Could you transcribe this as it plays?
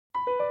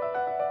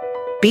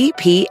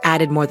BP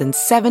added more than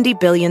 $70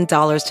 billion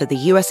to the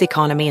U.S.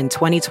 economy in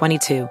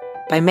 2022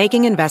 by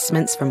making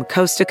investments from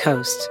coast to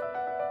coast.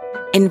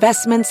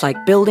 Investments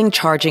like building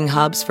charging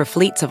hubs for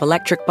fleets of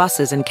electric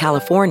buses in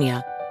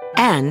California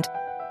and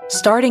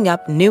starting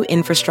up new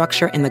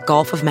infrastructure in the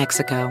Gulf of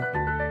Mexico.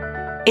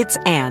 It's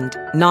and,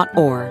 not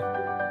or.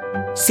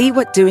 See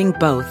what doing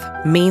both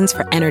means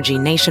for energy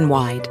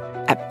nationwide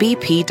at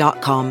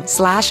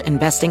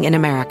bp.com/investing in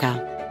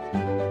America.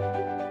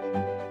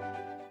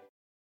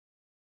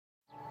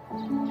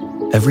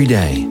 Every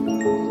day,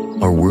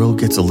 our world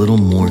gets a little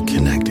more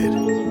connected,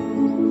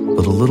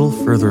 but a little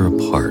further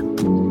apart.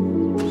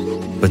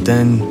 But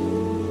then,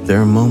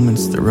 there are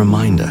moments that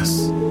remind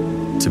us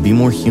to be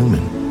more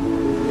human.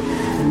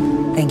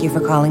 Thank you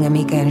for calling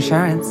Amica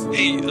Insurance.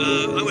 Hey,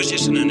 I was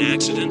just in an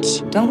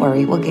accident. Don't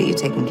worry, we'll get you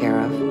taken care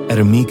of. At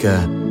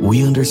Amica,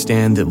 we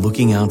understand that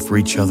looking out for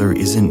each other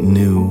isn't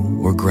new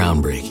or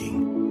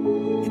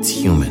groundbreaking. It's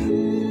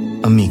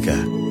human.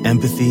 Amica,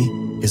 empathy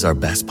is our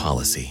best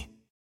policy.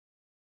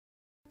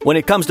 When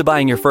it comes to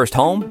buying your first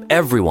home,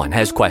 everyone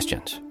has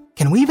questions.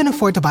 Can we even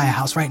afford to buy a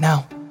house right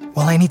now?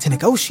 Well, I need to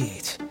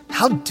negotiate.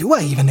 How do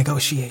I even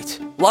negotiate?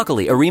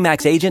 Luckily, a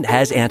RE/MAX agent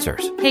has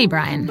answers. Hey,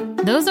 Brian,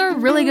 those are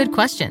really good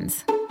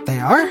questions. They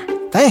are?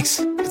 Thanks.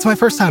 It's my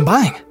first time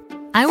buying.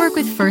 I work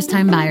with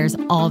first-time buyers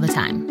all the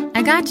time.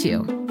 I got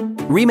you.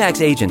 RE/MAX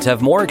agents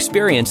have more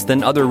experience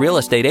than other real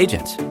estate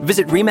agents.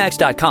 Visit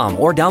RE/MAX.com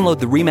or download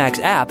the RE/MAX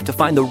app to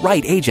find the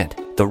right agent.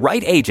 The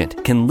right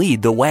agent can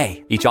lead the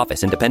way. Each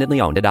office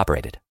independently owned and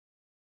operated.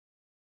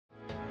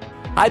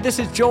 Hi, this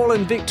is Joel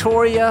and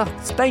Victoria.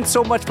 Thanks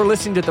so much for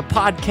listening to the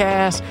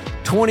podcast.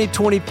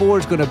 2024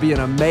 is going to be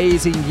an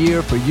amazing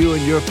year for you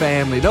and your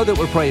family. Know that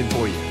we're praying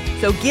for you.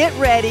 So get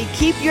ready.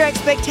 Keep your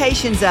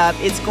expectations up.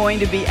 It's going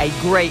to be a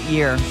great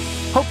year.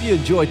 Hope you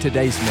enjoyed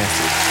today's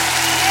message.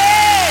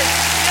 Yes!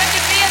 Good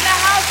to be in the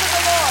house of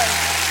the Lord.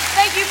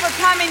 Thank you for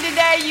coming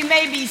today. You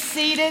may be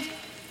seated.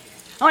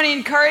 I want to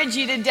encourage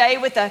you today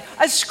with a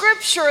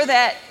scripture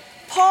that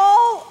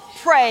Paul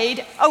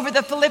prayed over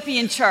the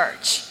Philippian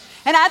church.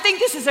 And I think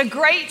this is a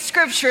great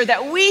scripture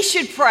that we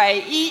should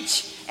pray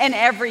each and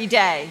every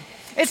day.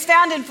 It's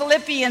found in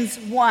Philippians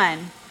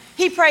 1.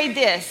 He prayed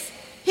this.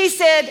 He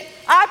said,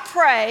 I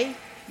pray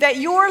that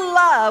your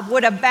love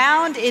would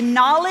abound in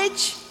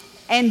knowledge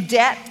and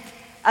depth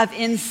of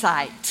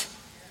insight.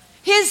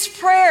 His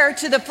prayer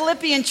to the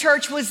Philippian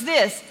church was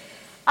this.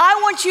 I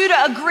want you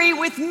to agree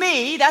with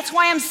me, that's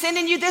why I'm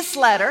sending you this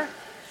letter,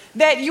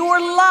 that your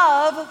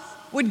love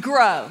would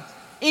grow,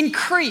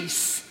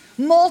 increase,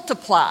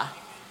 multiply.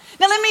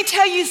 Now, let me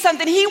tell you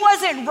something. He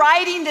wasn't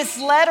writing this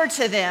letter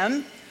to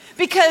them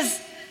because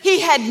he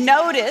had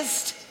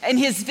noticed in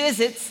his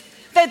visits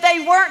that they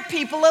weren't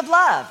people of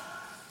love.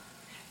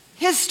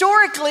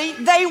 Historically,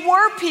 they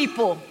were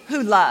people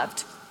who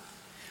loved.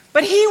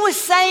 But he was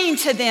saying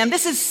to them,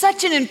 this is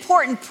such an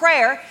important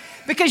prayer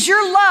because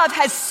your love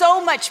has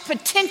so much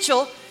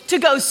potential to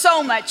go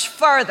so much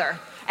further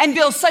and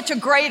build such a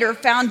greater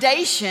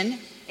foundation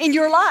in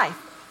your life.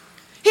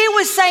 He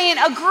was saying,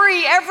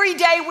 agree every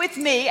day with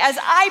me as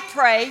I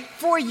pray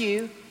for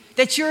you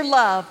that your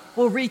love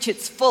will reach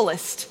its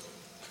fullest.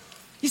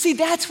 You see,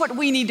 that's what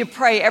we need to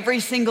pray every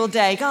single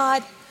day.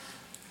 God,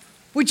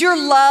 would your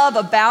love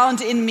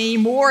abound in me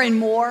more and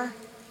more,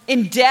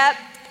 in depth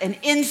and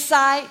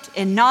insight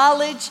and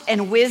knowledge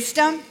and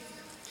wisdom?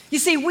 You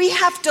see, we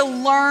have to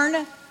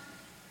learn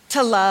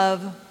to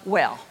love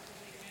well.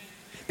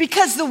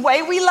 Because the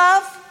way we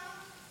love,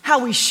 how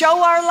we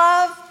show our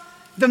love,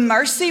 the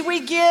mercy we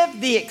give,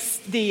 the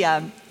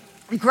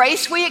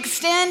grace we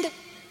extend,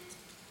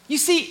 you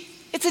see,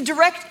 it's a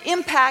direct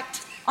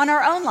impact on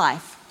our own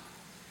life.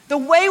 The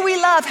way we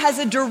love has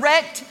a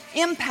direct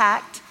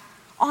impact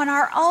on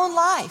our own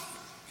life.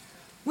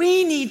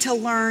 We need to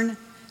learn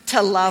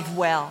to love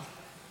well.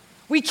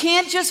 We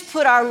can't just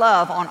put our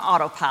love on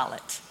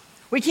autopilot.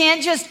 We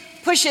can't just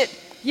push it,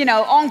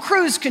 on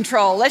cruise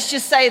control. Let's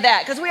just say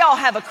that, because we all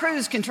have a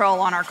cruise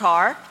control on our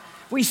car.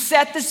 We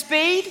set the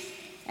speed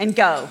and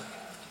go.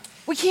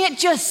 We can't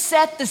just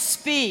set the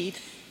speed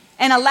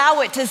and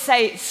allow it to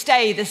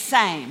stay the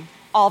same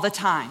all the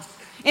time.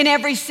 In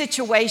every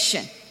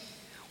situation,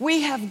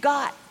 we have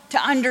got to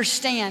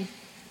understand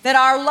that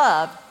our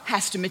love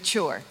has to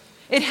mature.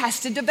 It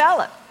has to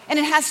develop and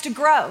it has to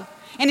grow.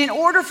 And in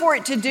order for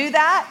it to do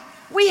that,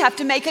 we have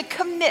to make a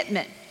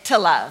commitment to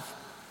love.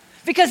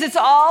 Because it's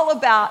all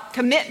about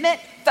commitment,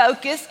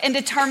 focus, and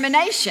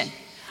determination.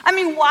 I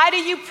mean, why do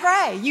you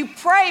pray? You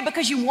pray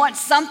because you want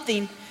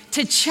something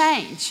to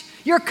change.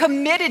 You're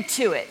committed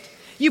to it.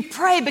 You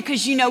pray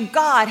because you know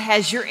God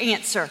has your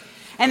answer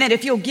and that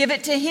if you'll give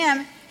it to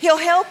Him, He'll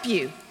help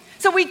you.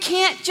 So we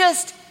can't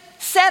just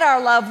set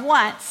our love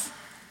once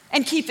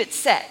and keep it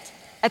set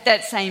at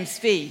that same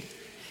speed.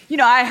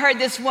 I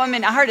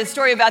heard a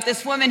story about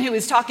this woman who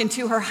was talking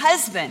to her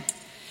husband,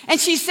 and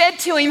she said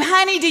to him,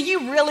 honey, do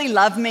you really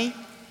love me?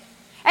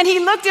 And he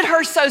looked at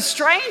her so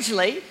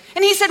strangely,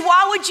 and he said,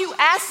 why would you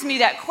ask me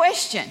that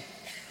question?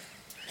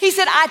 He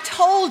said, I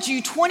told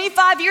you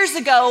 25 years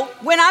ago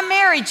when I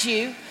married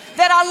you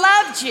that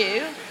I loved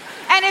you,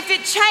 and if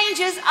it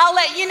changes, I'll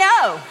let you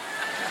know.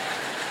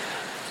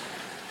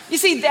 You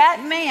see,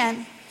 that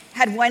man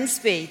had one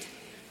speed.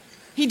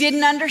 He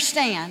didn't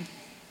understand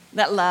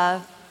that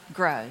love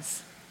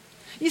grows.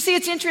 You see,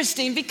 it's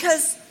interesting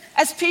because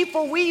as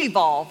people, we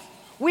evolve,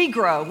 we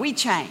grow, we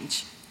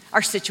change.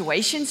 Our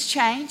situations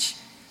change.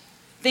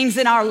 Things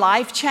in our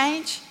life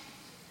change.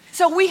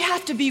 So we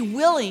have to be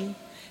willing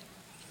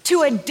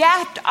to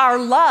adapt our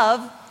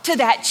love to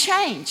that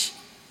change.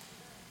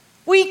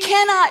 We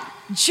cannot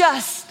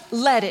just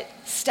let it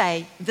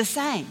stay the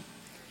same.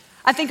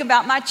 I think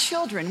about my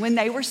children when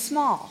they were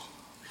small.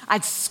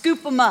 I'd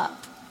scoop them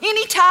up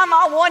anytime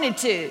I wanted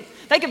to.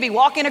 They could be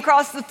walking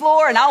across the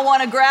floor and I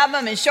want to grab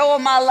them and show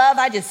them my love.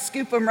 I just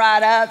scoop them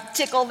right up,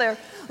 tickle their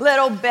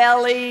little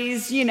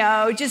bellies,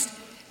 just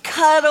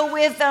cuddle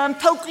with them,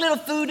 poke little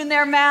food in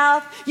their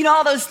mouth.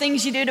 All those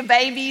things you do to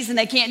babies and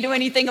they can't do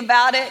anything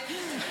about it.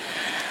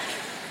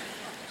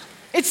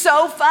 It's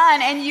so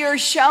fun, and you're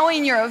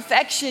showing your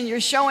affection, you're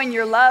showing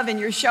your love, and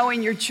you're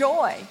showing your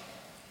joy.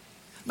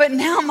 But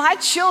now my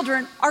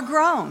children are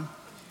grown.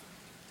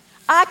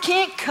 I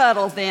can't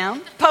cuddle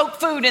them, poke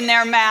food in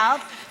their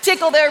mouth,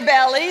 tickle their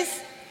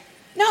bellies.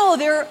 No,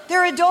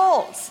 they're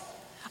adults.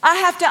 I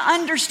have to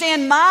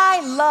understand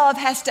my love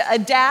has to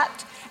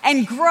adapt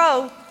and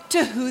grow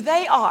to who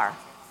they are.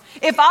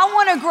 If I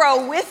want to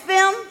grow with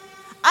them,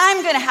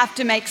 I'm going to have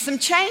to make some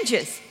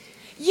changes.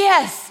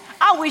 Yes,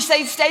 I wish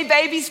they'd stay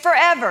babies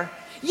forever.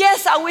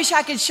 Yes, I wish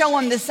I could show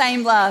them the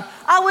same love.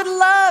 I would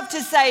love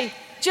to say,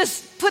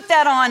 just put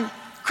that on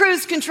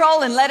cruise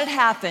control and let it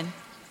happen.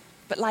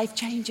 But life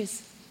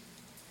changes.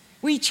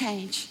 We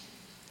change.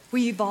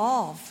 We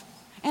evolve.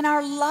 And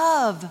our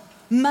love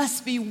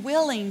must be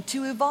willing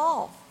to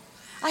evolve.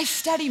 I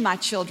study my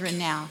children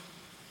now.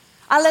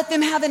 I let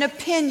them have an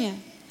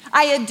opinion.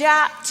 I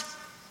adapt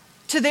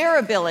to their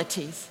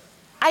abilities.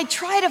 I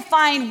try to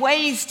find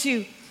ways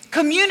to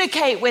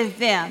communicate with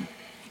them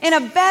in a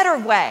better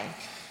way,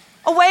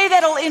 a way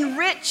that'll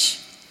enrich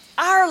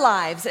our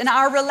lives and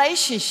our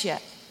relationship.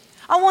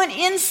 I want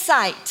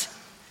insight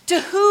to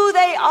who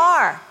they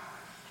are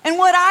and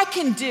what I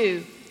can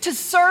do to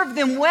serve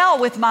them well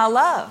with my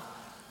love.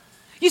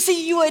 You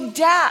see, you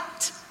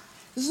adapt.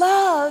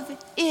 Love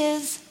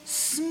is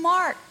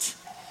smart.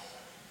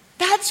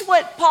 That's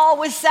what Paul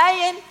was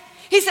saying.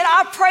 He said,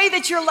 I pray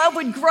that your love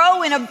would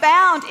grow and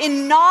abound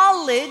in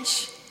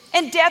knowledge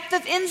and depth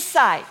of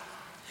insight.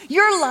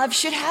 Your love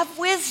should have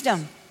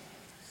wisdom.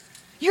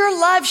 Your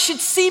love should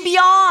see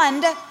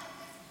beyond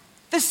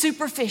the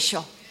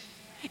superficial.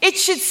 It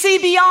should see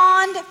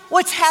beyond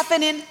what's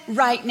happening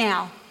right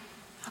now.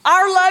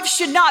 Our love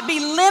should not be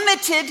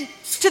limited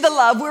to the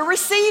love we're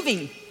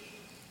receiving.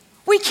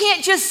 We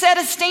can't just set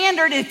a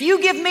standard. If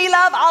you give me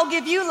love, I'll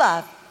give you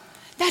love.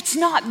 That's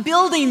not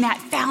building that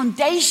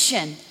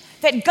foundation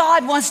that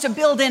God wants to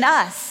build in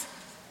us.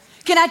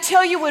 Can I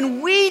tell you,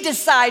 when we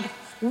decide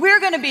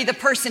we're going to be the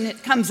person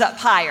that comes up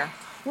higher,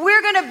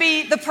 we're going to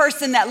be the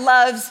person that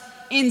loves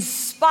in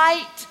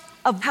spite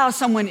of how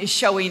someone is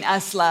showing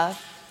us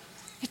love,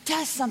 it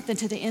does something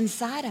to the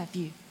inside of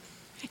you.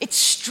 It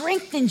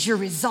strengthens your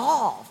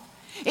resolve.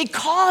 It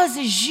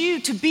causes you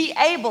to be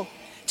able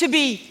to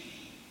be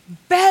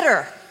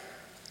better.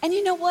 And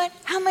you know what?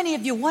 How many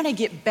of you want to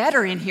get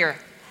better in here?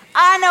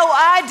 I know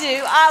I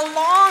do.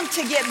 I long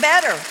to get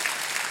better.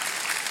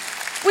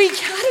 We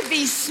got to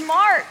be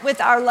smart with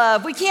our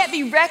love. We can't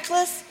be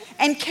reckless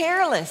and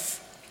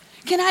careless.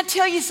 Can I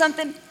tell you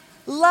something?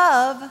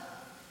 Love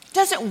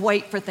doesn't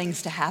wait for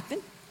things to happen.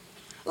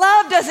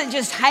 Love doesn't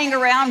just hang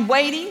around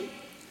waiting.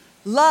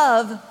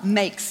 Love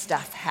makes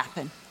stuff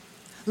happen.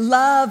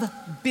 Love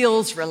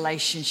builds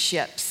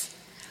relationships.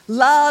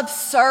 Love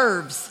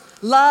serves.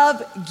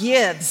 Love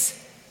gives.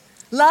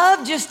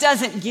 Love just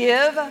doesn't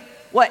give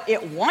what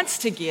it wants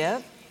to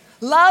give.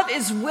 Love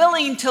is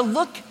willing to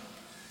look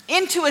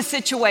into a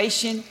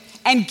situation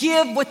and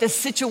give what the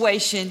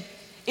situation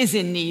is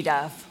in need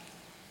of.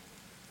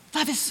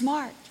 Love is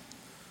smart.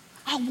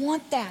 I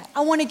want that.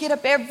 I want to get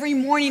up every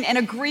morning and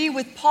agree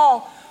with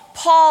Paul.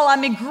 Paul,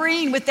 I'm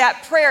agreeing with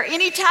that prayer.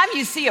 Anytime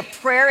you see a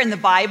prayer in the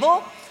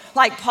Bible,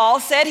 like Paul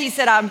said, he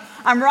said,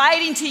 I'm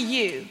writing to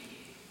you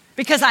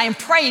because I am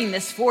praying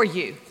this for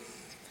you.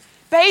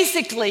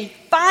 Basically,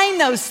 find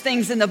those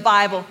things in the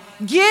Bible.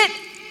 Get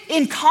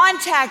in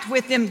contact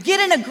with them. Get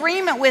in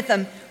agreement with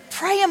them.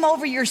 Pray them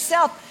over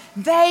yourself.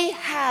 They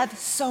have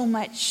so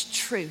much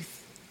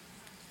truth.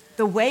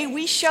 The way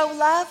we show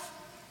love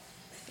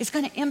is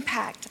going to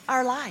impact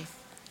our life.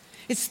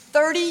 It's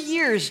 30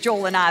 years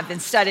Joel and I have been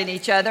studying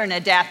each other and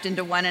adapting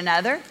to one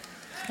another.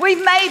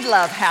 We've made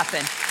love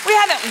happen. We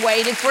haven't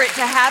waited for it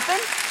to happen.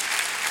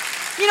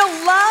 You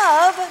know,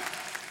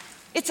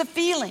 love, it's a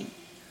feeling,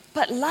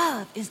 but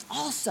love is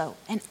also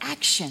an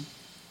action.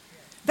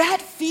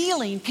 That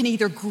feeling can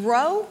either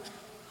grow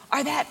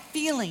or that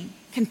feeling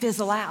can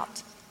fizzle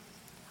out.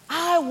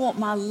 I want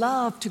my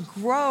love to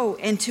grow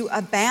and to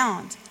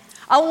abound.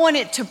 I want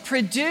it to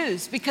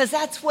produce, because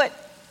that's what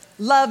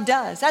love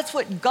does. That's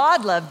what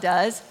God love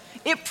does.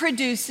 It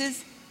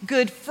produces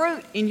good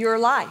fruit in your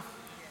life.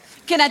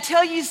 Can I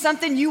tell you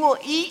something? You will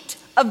eat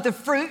of the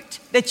fruit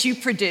that you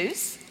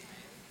produce.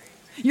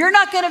 You're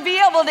not going to be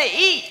able to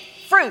eat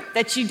fruit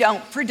that you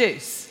don't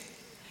produce.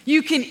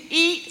 You can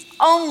eat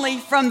only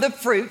from the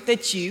fruit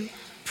that you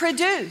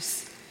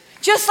produce.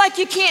 Just like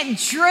you can't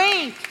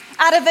drink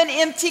out of an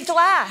empty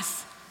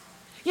glass.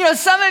 You know,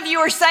 some of you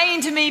are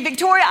saying to me,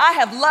 Victoria, I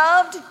have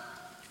loved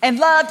and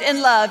loved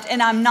and loved,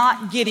 and I'm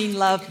not getting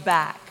loved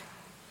back.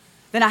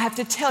 Then I have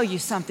to tell you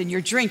something.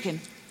 You're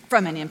drinking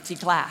from an empty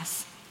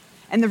glass.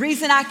 And the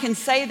reason I can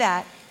say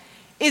that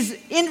is,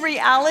 in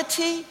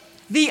reality,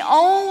 the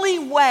only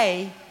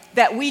way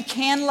that we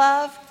can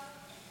love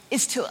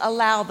is to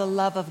allow the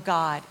love of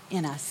God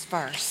in us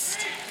first.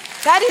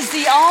 That is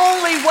the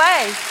only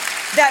way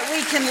that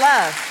we can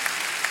love.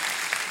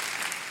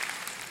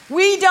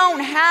 We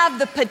don't have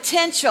the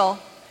potential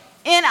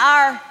in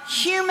our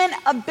human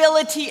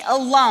ability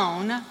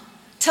alone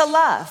to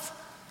love.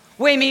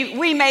 We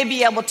may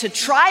be able to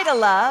try to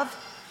love,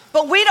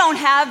 but we don't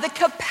have the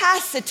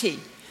capacity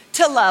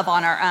to love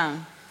on our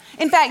own.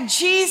 In fact,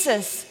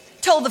 Jesus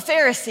told the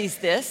Pharisees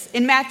this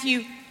in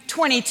Matthew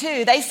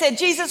 22. They said,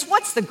 Jesus,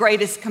 what's the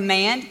greatest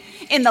command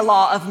in the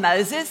law of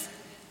Moses?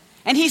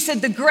 And he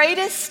said, the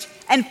greatest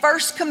and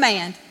first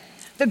command,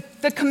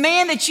 the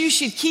command that you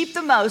should keep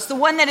the most, the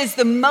one that is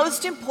the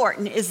most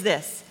important is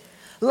this: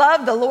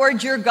 love the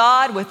Lord your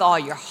God with all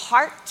your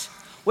heart,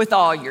 with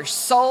all your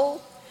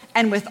soul,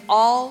 and with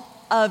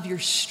all of your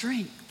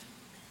strength.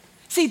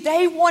 See,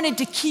 they wanted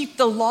to keep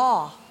the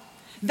law.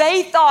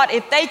 They thought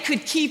if they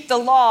could keep the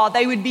law,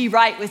 they would be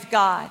right with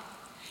God.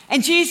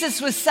 And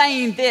Jesus was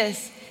saying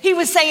this. He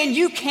was saying,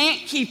 you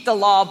can't keep the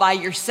law by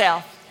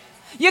yourself.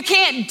 You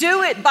can't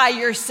do it by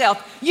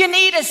yourself. You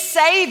need a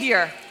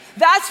Savior.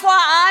 That's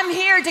why I'm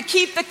here, to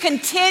keep the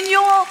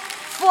continual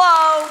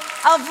flow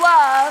of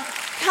love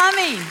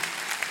coming.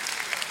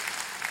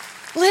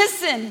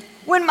 Listen,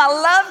 when my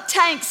love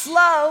tank's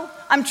low,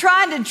 I'm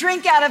trying to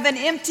drink out of an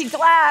empty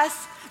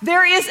glass.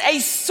 There is a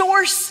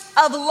source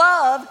of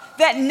love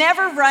that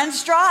never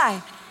runs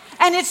dry.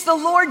 And it's the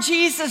Lord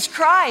Jesus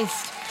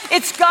Christ.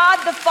 It's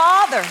God the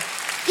Father.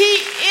 He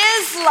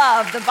is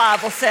love, the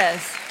Bible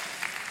says.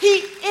 He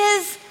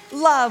is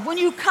love. When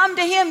you come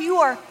to Him, you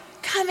are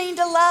coming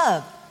to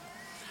love.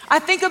 I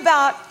think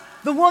about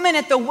the woman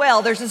at the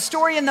well. There's a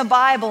story in the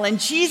Bible, and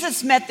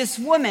Jesus met this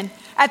woman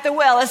at the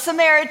well, a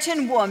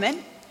Samaritan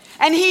woman,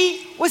 and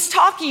He was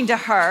talking to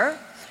her.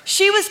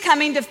 She was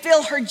coming to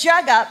fill her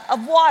jug up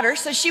of water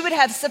so she would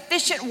have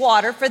sufficient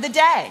water for the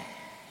day.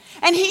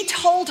 And He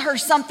told her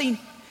something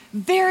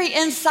very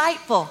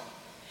insightful.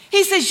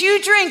 He says,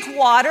 you drink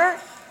water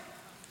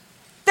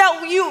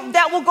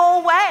that will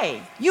go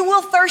away. You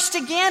will thirst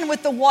again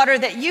with the water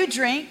that you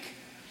drink.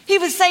 He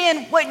was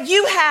saying, what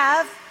you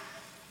have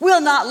will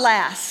not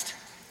last.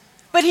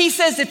 But He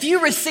says, if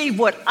you receive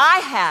what I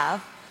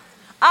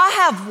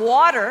have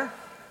water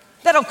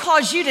that'll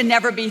cause you to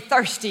never be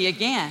thirsty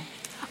again.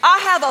 I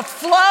have a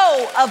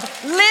flow of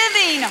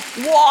living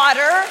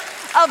water,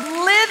 of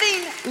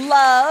living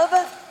love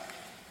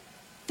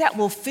that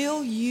will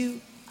fill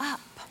you up.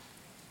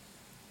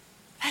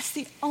 That's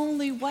the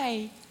only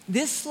way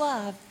this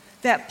love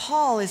that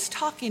Paul is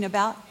talking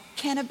about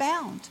can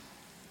abound.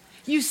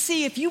 You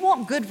see, if you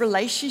want good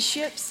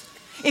relationships,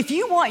 if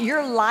you want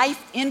your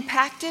life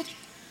impacted,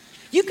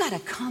 you got to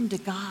come to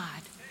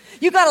God.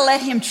 You got to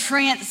let Him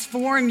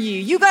transform you.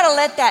 You got to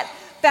let that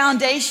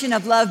foundation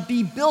of love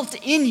be built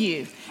in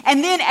you.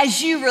 And then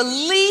as you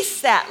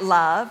release that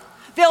love,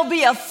 there'll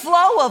be a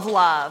flow of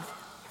love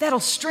that'll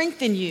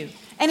strengthen you,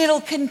 and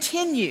it'll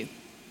continue.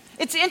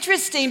 It's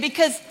interesting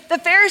because the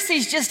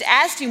Pharisees just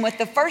asked Him what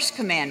the first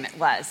commandment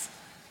was,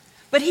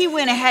 but He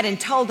went ahead and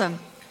told them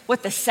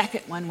what the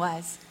second one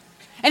was.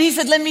 And He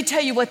said, let me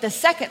tell you what the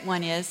second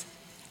one is,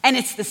 and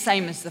it's the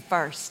same as the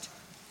first.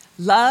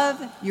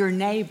 Love your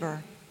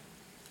neighbor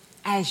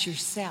as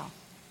yourself.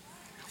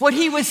 What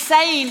He was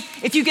saying,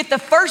 if you get the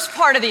first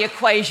part of the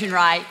equation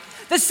right,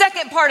 the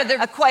second part of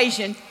the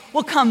equation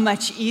will come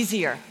much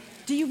easier.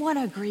 Do you want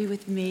to agree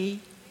with me,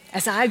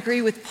 as I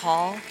agree with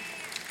Paul,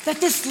 that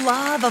this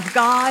love of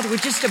God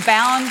would just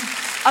abound?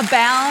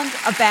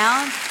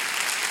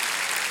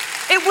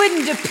 It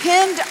wouldn't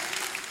depend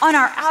on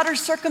our outer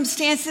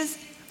circumstances,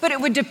 but it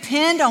would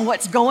depend on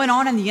what's going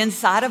on the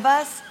inside of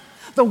us,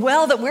 the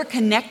well that we're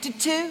connected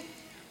to,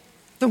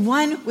 the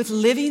one with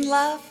living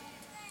love.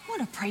 I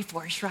want to pray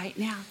for us right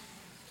now.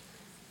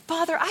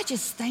 Father, I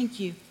just thank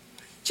You.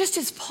 Just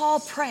as Paul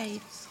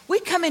prayed, we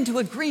come into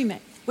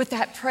agreement with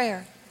that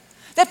prayer.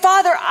 That,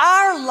 Father,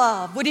 our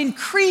love would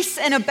increase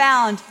and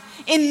abound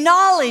in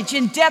knowledge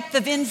and depth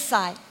of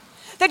insight.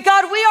 That,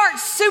 God, we aren't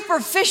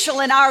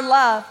superficial in our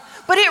love,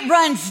 but it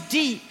runs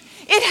deep.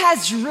 It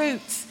has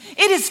roots.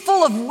 It is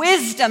full of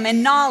wisdom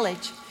and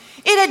knowledge.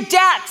 It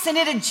adapts and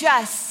it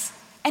adjusts,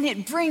 and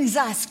it brings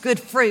us good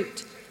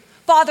fruit.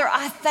 Father,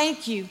 I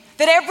thank You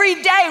that every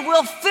day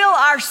we'll fill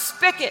our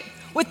spigot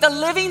with the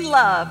living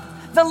love,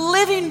 the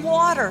living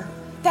water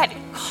that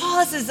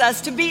causes us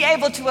to be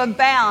able to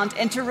abound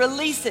and to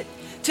release it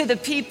to the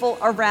people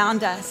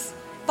around us.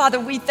 Father,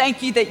 we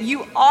thank You that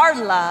You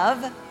are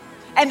love,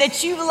 and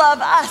that you love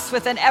us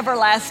with an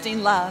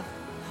everlasting love.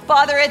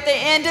 Father, at the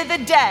end of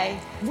the day,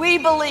 we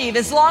believe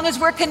as long as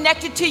we're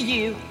connected to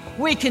you,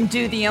 we can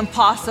do the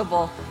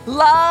impossible.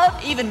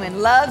 Love, even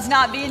when love's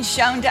not being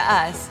shown to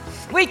us.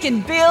 We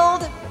can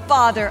build,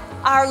 Father,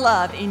 our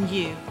love in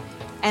you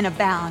and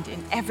abound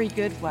in every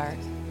good work.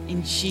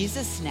 In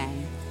Jesus'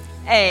 name,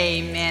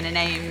 amen and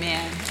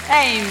amen.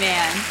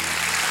 Amen.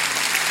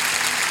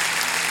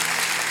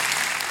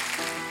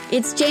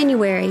 It's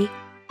January.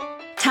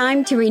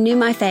 Time to renew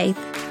my faith.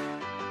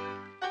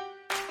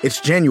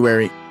 It's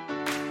January.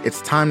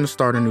 It's time to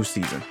start a new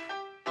season.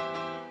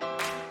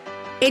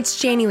 It's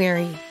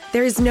January.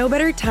 There is no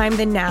better time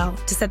than now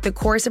to set the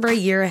course of our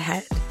year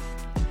ahead.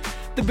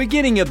 The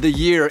beginning of the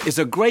year is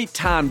a great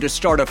time to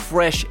start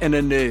afresh and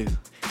anew,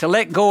 to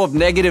let go of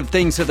negative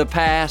things of the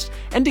past,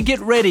 and to get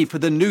ready for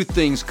the new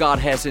things God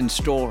has in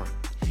store.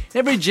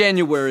 Every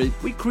January,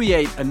 we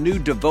create a new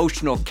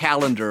devotional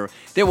calendar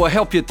that will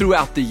help you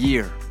throughout the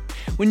year.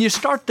 When you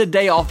start the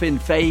day off in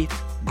faith,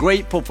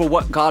 grateful for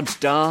what God's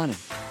done, and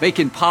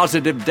making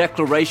positive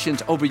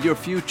declarations over your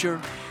future,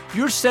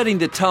 you're setting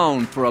the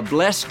tone for a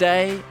blessed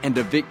day and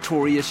a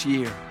victorious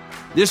year.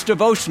 This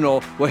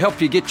devotional will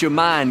help you get your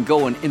mind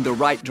going in the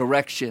right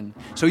direction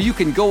so you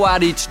can go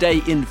out each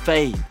day in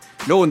faith,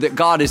 knowing that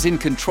God is in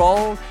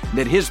control and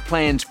that His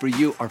plans for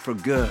you are for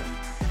good.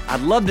 I'd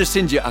love to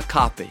send you a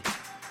copy.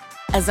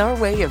 As our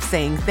way of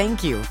saying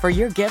thank you for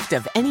your gift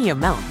of any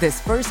amount this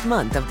first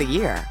month of the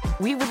year,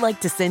 we would like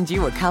to send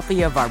you a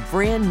copy of our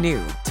brand new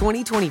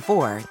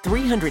 2024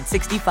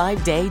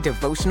 365-day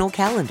devotional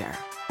calendar.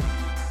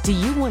 Do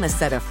you want to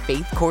set a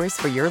faith course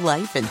for your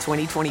life in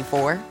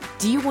 2024?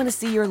 Do you want to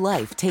see your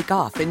life take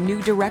off in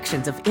new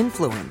directions of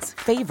influence,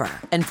 favor,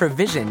 and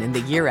provision in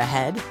the year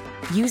ahead?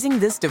 Using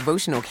this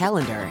devotional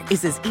calendar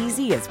is as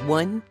easy as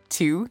 1,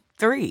 2,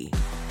 3.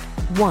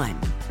 1.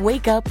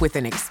 Wake up with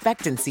an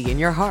expectancy in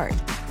your heart.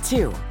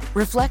 2.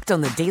 Reflect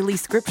on the daily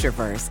scripture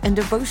verse and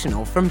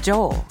devotional from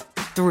Joel.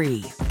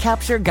 3.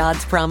 Capture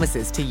God's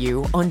promises to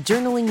you on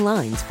journaling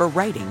lines for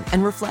writing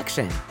and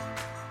reflection.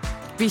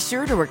 Be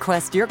sure to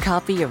request your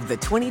copy of the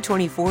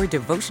 2024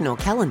 devotional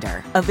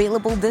calendar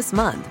available this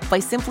month by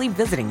simply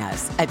visiting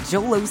us at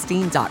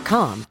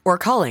joelosteen.com or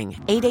calling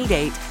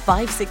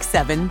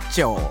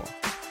 888-567-JOEL.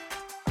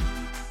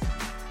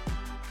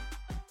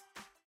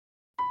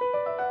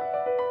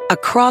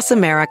 Across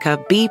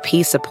America,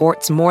 BP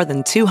supports more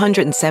than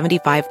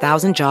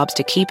 275,000 jobs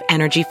to keep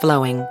energy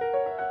flowing.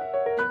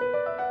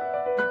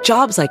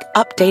 Jobs like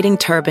updating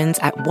turbines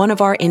at one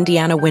of our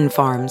Indiana wind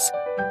farms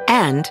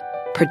and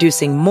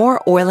producing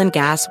more oil and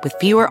gas with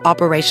fewer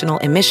operational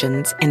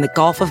emissions in the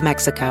Gulf of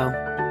Mexico.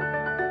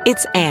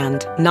 It's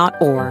and, not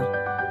or.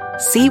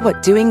 See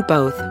what doing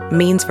both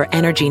means for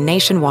energy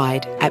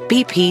nationwide at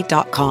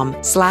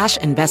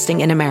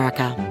bp.com/investing in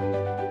America.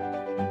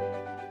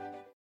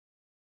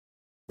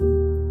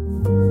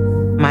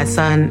 My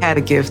son had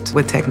a gift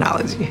with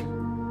technology.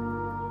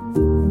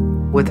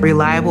 With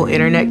reliable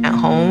internet at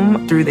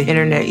home through the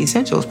Internet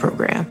Essentials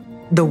program,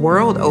 the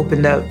world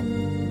opened up.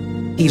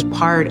 He's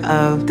part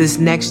of this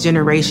next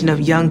generation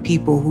of young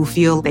people who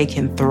feel they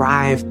can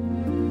thrive.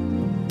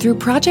 Through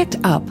Project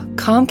UP,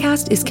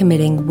 Comcast is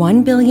committing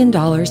 $1 billion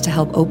to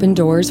help open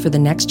doors for the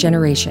next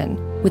generation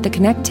with the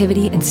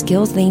connectivity and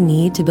skills they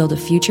need to build a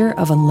future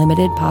of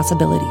unlimited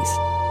possibilities.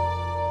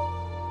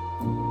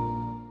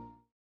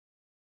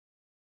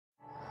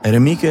 At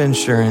Amica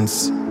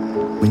Insurance,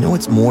 we know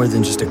it's more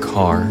than just a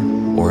car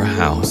or a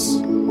house.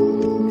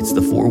 It's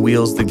the four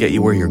wheels that get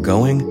you where you're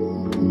going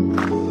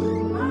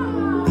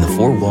and the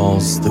four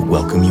walls that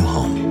welcome you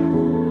home.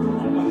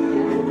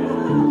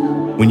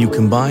 When you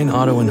combine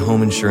auto and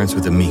home insurance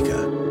with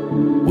Amica,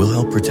 we'll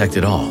help protect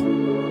it all.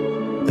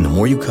 And the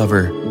more you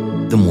cover,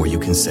 the more you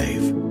can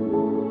save.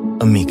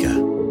 Amica,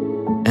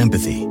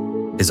 empathy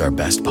is our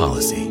best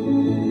policy.